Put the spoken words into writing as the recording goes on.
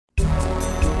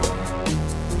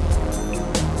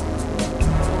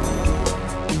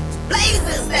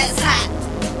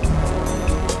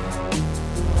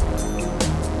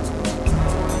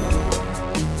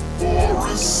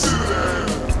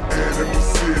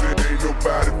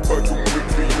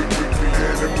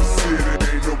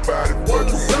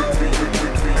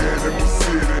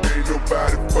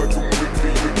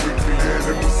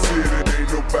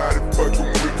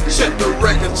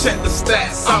nigga, check the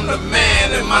stats. I'm the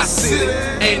man in my city.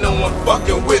 Ain't no one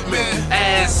fucking with me.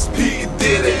 Ask P.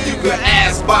 Diddy. You can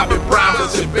ask Bobby Brown,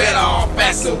 but you better off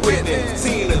asking Whitney,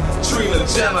 Tina, Trina,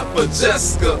 Jennifer,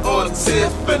 Jessica, or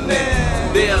Tiffany.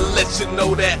 They'll let you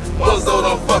know that OneZo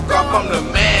don't fuck off. I'm the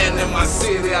man in my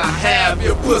city. I have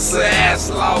your pussy ass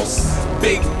lost.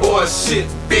 Big boy shit,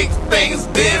 big things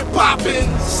been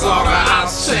poppin'.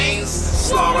 Slaughterhouse chains,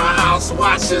 slaughterhouse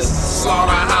watches,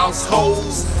 slaughterhouse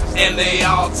hoes, and they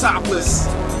all topless.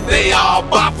 They all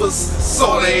boppers,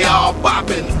 so they all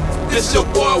boppin'. This your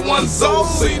boy OneZo,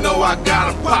 so you know I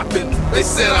got him poppin'. They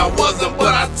said I wasn't,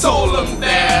 but I told them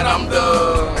that I'm the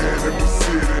man in my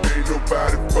city. Ain't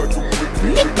nobody fucking with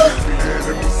me.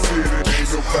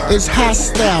 It's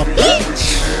hostile,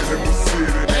 bitch.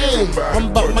 Hey,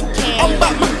 I'm about my cash. I'm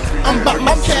about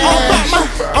my cash.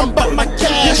 I'm about my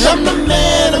cash. I'm the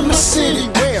man of my city.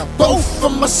 Both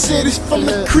of my cities, from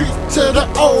the creek to the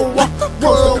old one.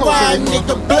 Worldwide,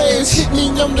 nigga, blaze, hit me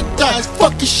on the dice.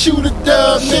 Fucking shoot a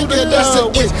dub, nigga, that's an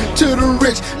inch to the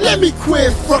rich. Let me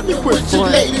quit frontin' with your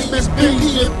lady, Miss P.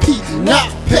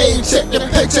 Not paid, check the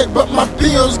paycheck, but my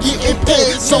bills getting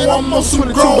paid. So I'm on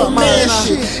some grown man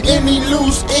shit. Any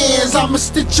loose ends, I'ma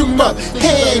stitch them up.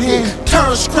 Hand,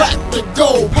 turn scrap to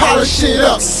gold, polish it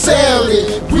up, sell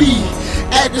it. We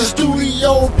at the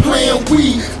studio playing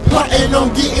weed, plotting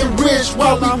on getting rich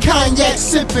while we cognac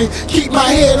sipping. Keep my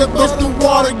head above the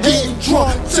water, getting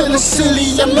drunk to the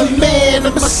silly. I'm the man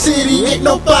of my city, ain't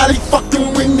nobody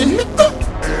fucking with me, nigga.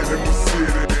 Man in my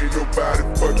city, ain't nobody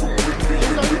fucking with me.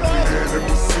 Man in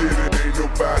my city, ain't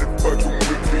nobody fucking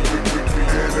with me.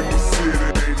 Man in my city,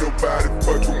 ain't nobody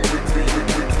fucking with me.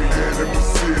 Man in my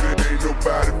city, ain't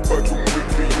nobody fucking with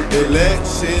me.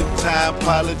 Election time,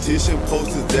 politician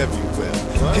posters everywhere.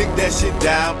 Kick that shit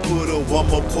down, put a one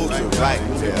more poster right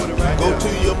there. Go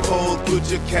to your polls, put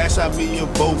your cash, I mean your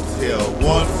votes here.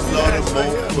 One Slaughta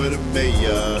vote for the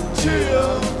mayor.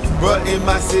 Chill. Bruh, in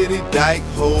my city, dyke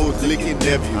hoes licking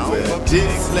everywhere.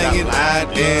 Jitty slanging iron,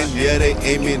 and yeah, they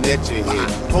aiming at your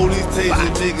head. Police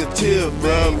tasing niggas, chill,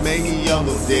 bruh, man, he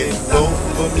almost dead. Vote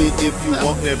for me if you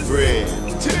want that bread.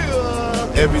 Chill.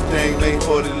 Everything made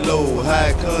for the low, how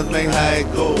it comes, man, how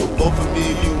it goes. Vote for me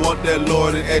if you want that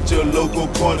Lord and at your local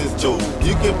corner store.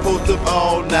 You can post up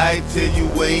all night till you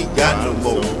ain't got no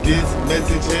more. This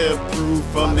message here proof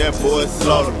from that boy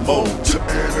Slaughta. Man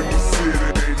in my city.